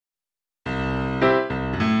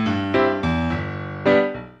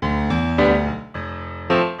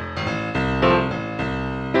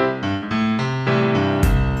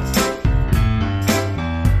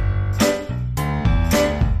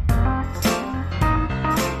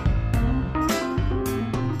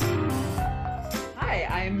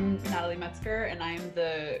Metzger, and I am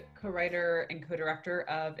the co-writer and co-director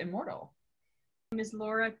of Immortal. My name is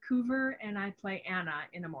Laura Coover, and I play Anna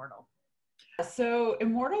in Immortal. So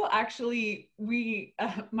Immortal, actually,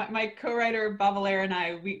 my co-writer Allaire and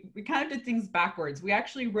I, we kind of did things backwards. We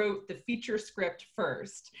actually wrote the feature script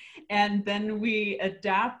first, and then we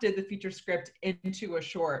adapted the feature script into a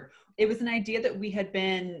short. It was an idea that we had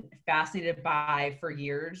been fascinated by for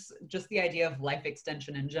years, just the idea of life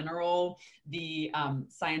extension in general, the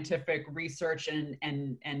scientific research and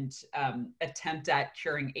attempt at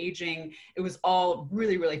curing aging. It was all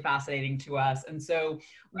really, really fascinating to us. And so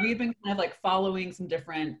we've been kind of like following some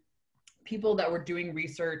different people that were doing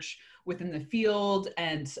research within the field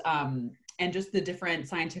and just the different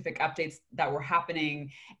scientific updates that were happening.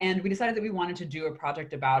 And we decided that we wanted to do a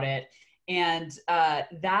project about it. And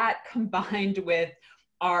that combined with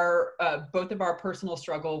our both of our personal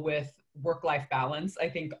struggle with work-life balance. I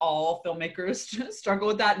think all filmmakers struggle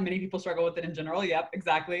with that, and many people struggle with it in general. Yep,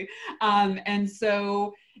 exactly. And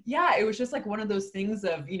so, yeah, it was just like one of those things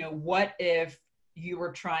of, you know, what if you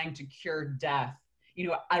were trying to cure death? You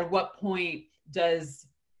know, at what point does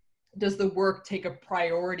the work take a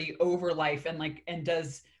priority over life, and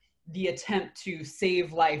does the attempt to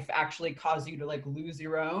save life actually cause you to like lose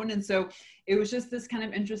your own? And so it was just this kind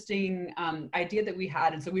of interesting idea that we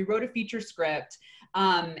had. And so we wrote a feature script,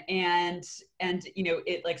 and you know,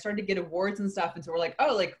 it like started to get awards and stuff. And so we're like,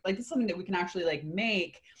 oh, like this is something that we can actually like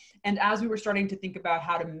make. And as we were starting to think about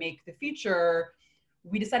how to make the feature,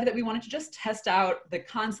 we decided that we wanted to just test out the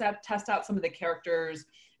concept, test out some of the characters.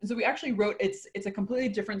 And so we actually wrote, it's a completely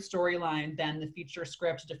different storyline than the feature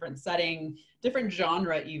script, different setting, different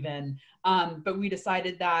genre even. But we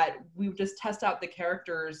decided that we would just test out the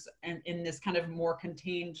characters in this kind of more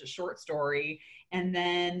contained short story, and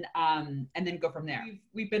then go from there.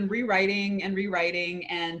 We've been rewriting, and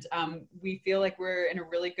we feel like we're in a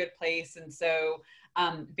really good place. And so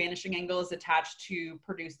Vanishing Angle is attached to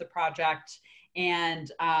produce the project. And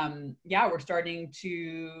yeah, we're starting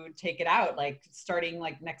to take it out, like starting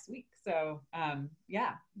like next week. So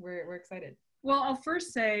yeah, we're excited. Well, I'll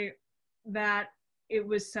first say that it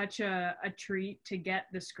was such a treat to get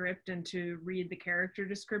the script and to read the character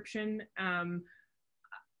description.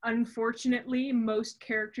 Unfortunately, most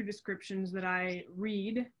character descriptions that I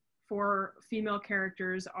read for female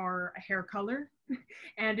characters are a hair color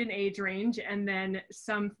and an age range, and then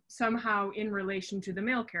somehow in relation to the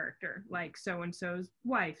male character, like so-and-so's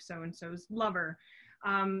wife, so-and-so's lover.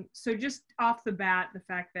 So just off the bat, the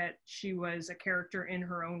fact that she was a character in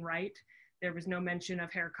her own right, there was no mention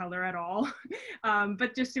of hair color at all.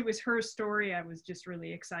 But just it was her story I was just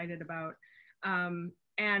really excited about.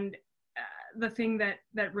 And the thing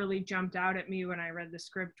that really jumped out at me when I read the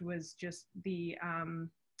script was just the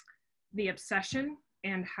obsession,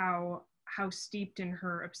 and how steeped in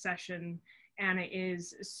her obsession Anna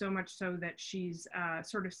is, so much so that she's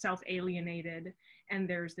sort of self-alienated, and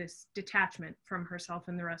there's this detachment from herself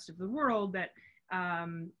and the rest of the world that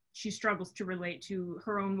she struggles to relate to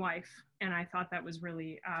her own wife. And I thought that was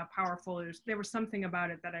really powerful. There was something about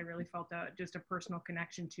it that I really felt just a personal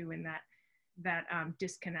connection to, in that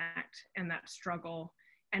disconnect and that struggle,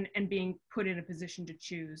 and being put in a position to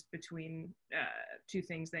choose between two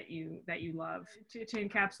things that you love. To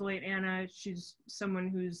encapsulate Anna, she's someone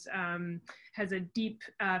who's has a deep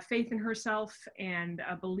faith in herself and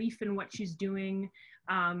a belief in what she's doing,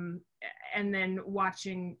 and then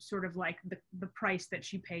watching sort of like the price that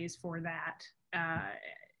she pays for that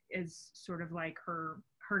is sort of like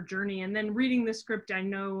her journey. And then reading the script, I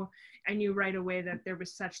knew right away that there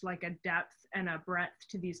was such like a depth and a breadth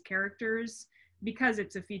to these characters, because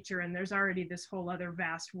it's a feature and there's already this whole other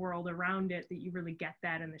vast world around it, that you really get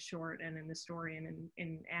that in the short and in the story and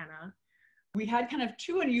in Anna. We had kind of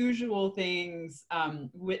two unusual things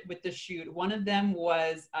with the shoot. One of them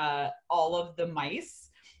was all of the mice.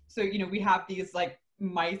 So, you know, we have these like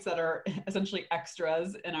mice that are essentially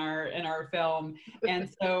extras in our film. And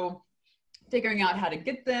so figuring out how to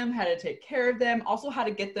get them, how to take care of them, also how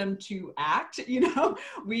to get them to act. You know,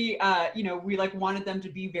 we like wanted them to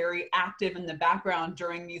be very active in the background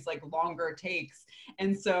during these like longer takes.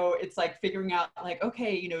 And so it's like figuring out like,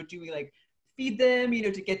 okay, you know, do we like feed them, you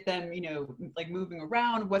know, to get them, you know, like moving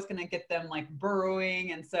around, what's going to get them like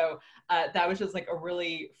burrowing. And so that was just like a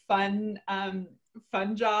really fun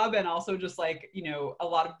job. And also just like, you know, a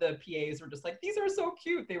lot of the PAs were just like, these are so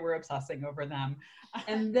cute. They were obsessing over them.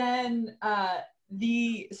 And then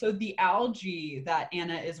the algae that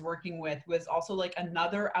Anna is working with was also like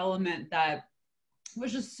another element that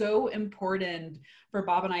was just so important for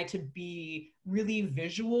Bob and I to be really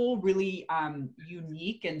visual, really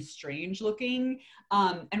unique and strange looking.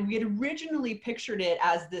 And we had originally pictured it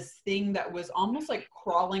as this thing that was almost like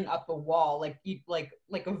crawling up a wall,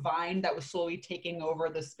 like a vine that was slowly taking over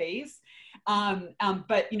the space.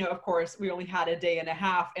 But, you know, of course, we only had a day and a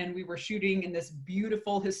half, and we were shooting in this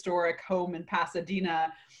beautiful historic home in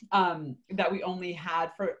Pasadena that we only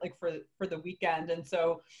had for the weekend. And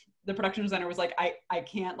so the production designer was like, I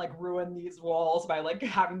can't like ruin these walls by like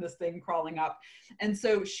having this thing crawling up. And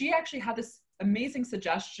so she actually had this amazing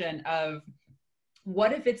suggestion of,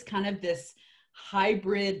 what if it's kind of this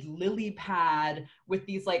hybrid lily pad with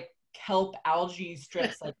these like kelp algae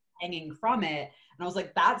strips like hanging from it? And I was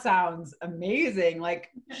like, that sounds amazing.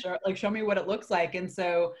 Like, show me what it looks like. And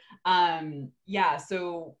so,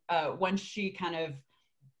 once she kind of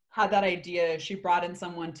had that idea, she brought in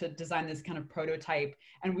someone to design this kind of prototype,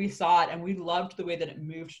 and we saw it and we loved the way that it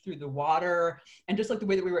moved through the water, and just like the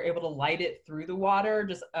way that we were able to light it through the water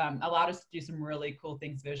just allowed us to do some really cool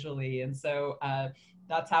things visually. And so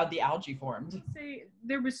that's how the algae formed. I'd say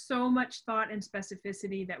there was so much thought and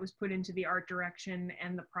specificity that was put into the art direction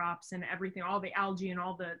and the props and everything, all the algae and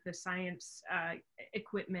all the science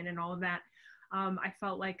equipment and all of that. I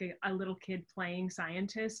felt like a little kid playing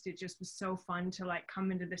scientist. It just was so fun to like come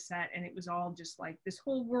into the set, and it was all just like this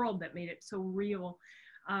whole world that made it so real.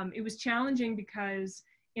 It was challenging because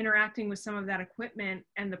interacting with some of that equipment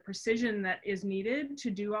and the precision that is needed to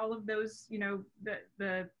do all of those, you know,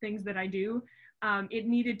 the things that I do, it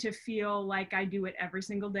needed to feel like I do it every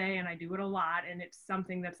single day, and I do it a lot, and it's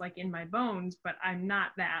something that's like in my bones, but I'm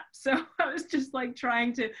not that. So I was just like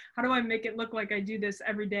trying to, how do I make it look like I do this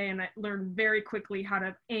every day? And I learned very quickly how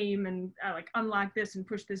to aim and like unlock this and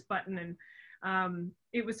push this button. And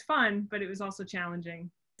it was fun, but it was also challenging.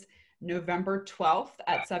 November 12th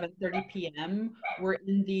at 7:30 p.m. We're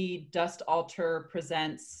in the Dust Alter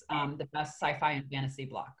Presents the Best Sci-Fi and Fantasy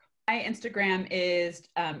block. My Instagram is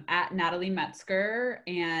at Natalie Metzger,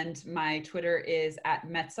 and my Twitter is at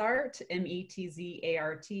Metzart,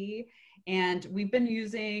 Metzart. And we've been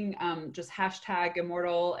using just hashtag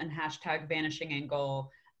Immortal and hashtag Vanishing Angle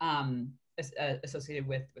associated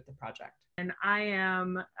with the project. And I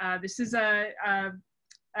am, this is a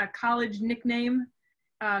college nickname,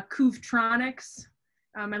 Coovetronics.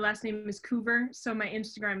 My last name is Coover, so my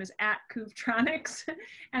Instagram is at Coovetronics,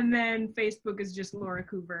 and then Facebook is just Laura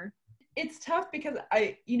Coover. It's tough because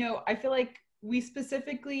I feel like we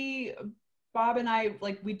specifically, Bob and I,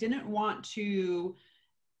 like, we didn't want to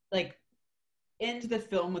like end the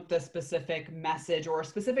film with the specific message or a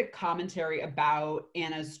specific commentary about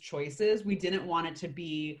Anna's choices. We didn't want it to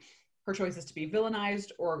be her choices to be villainized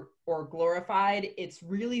or glorified. It's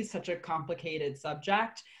really such a complicated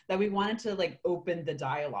subject that we wanted to like open the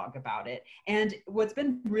dialogue about it. And what's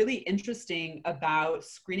been really interesting about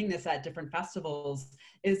screening this at different festivals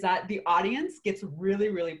is that the audience gets really,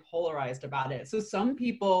 really polarized about it. So some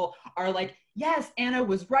people are like, yes, Anna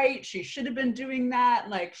was right, she should have been doing that,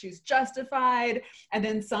 like she's justified. And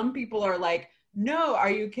then some people are like, no, are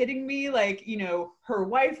you kidding me? Like, you know, her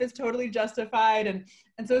wife is totally justified. And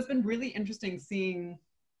so it's been really interesting seeing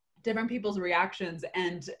different people's reactions.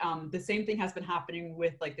 And the same thing has been happening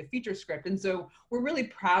with like the feature script. And so we're really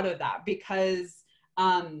proud of that because,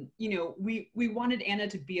 we wanted Anna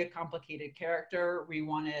to be a complicated character. We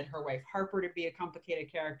wanted her wife Harper to be a complicated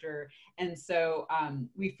character. And so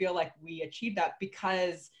we feel like we achieved that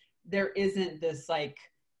because there isn't this like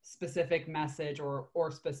specific message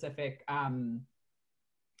or specific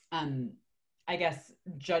I guess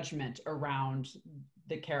judgment around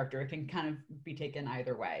the character. It can kind of be taken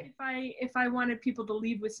either way. If I wanted people to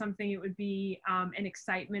leave with something, it would be an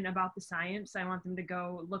excitement about the science. I want them to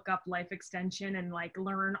go look up life extension and like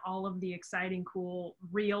learn all of the exciting, cool,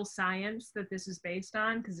 real science that this is based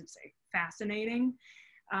on, because it's fascinating.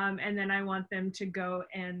 And then I want them to go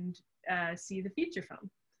and see the feature film.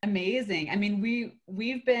 Amazing. I mean,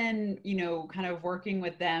 we've been, kind of working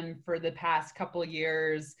with them for the past couple of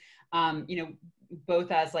years,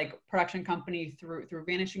 both as like production company through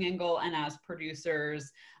Vanishing Angle and as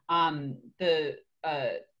producers. A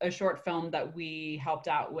short film that we helped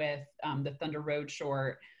out with, the Thunder Road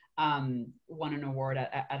short, won an award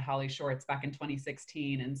at HollyShorts back in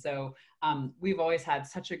 2016. And so we've always had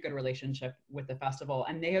such a good relationship with the festival,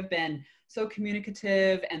 and they have been so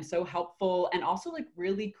communicative and so helpful and also like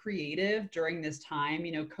really creative during this time.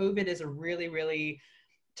 COVID is a really, really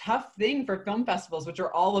tough thing for film festivals, which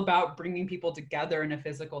are all about bringing people together in a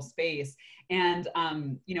physical space. And,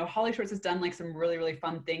 HollyShorts has done like some really, really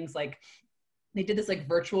fun things, like they did this like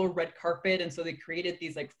virtual red carpet. And so they created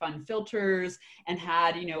these like fun filters and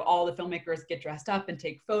had, you know, all the filmmakers get dressed up and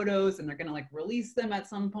take photos, and they're going to like release them at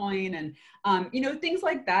some point. And, you know, things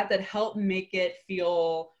like that, that help make it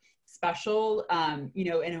feel special, you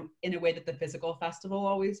know, in a way that the physical festival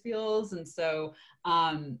always feels. And so,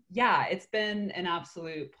 yeah, it's been an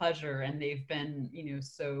absolute pleasure, and they've been, you know,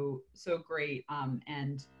 so great,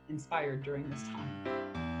 and inspired during this time.